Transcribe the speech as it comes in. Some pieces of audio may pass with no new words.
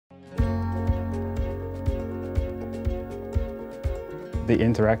The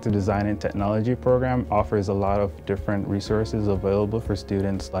Interactive Design and Technology program offers a lot of different resources available for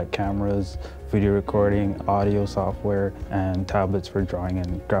students, like cameras, video recording, audio software, and tablets for drawing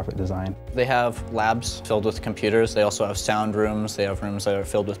and graphic design. They have labs filled with computers. They also have sound rooms. They have rooms that are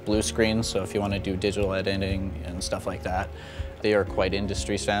filled with blue screens, so if you want to do digital editing and stuff like that. They are quite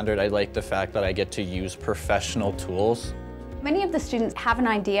industry standard. I like the fact that I get to use professional tools. Many of the students have an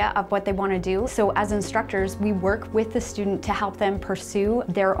idea of what they want to do, so as instructors, we work with the student to help them pursue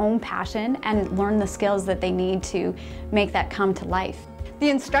their own passion and learn the skills that they need to make that come to life.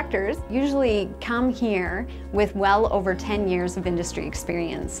 The instructors usually come here with well over 10 years of industry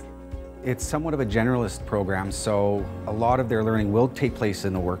experience. It's somewhat of a generalist program, so a lot of their learning will take place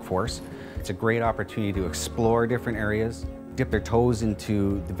in the workforce. It's a great opportunity to explore different areas, dip their toes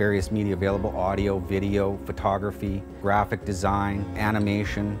into the various media available: audio, video, photography, graphic design,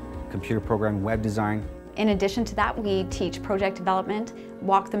 animation, computer programming, web design. In addition to that, we teach project development,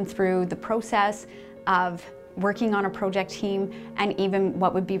 walk them through the process of working on a project team, and even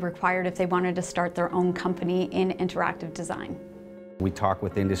what would be required if they wanted to start their own company in interactive design. We talk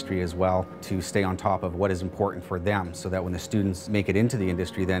with industry as well to stay on top of what is important for them, so that when the students make it into the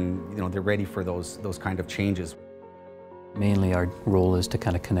industry, then they're ready for those kind of changes. Mainly our role is to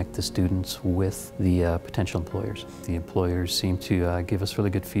kind of connect the students with the potential employers. The employers seem to give us really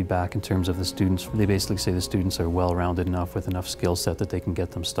good feedback in terms of the students. They basically say the students are well-rounded enough with enough skill set that they can get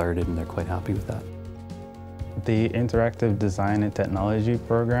them started, and they're quite happy with that. The Interactive Design and Technology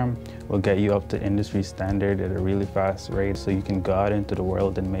program will get you up to industry standard at a really fast rate, so you can go out into the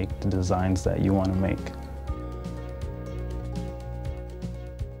world and make the designs that you want to make.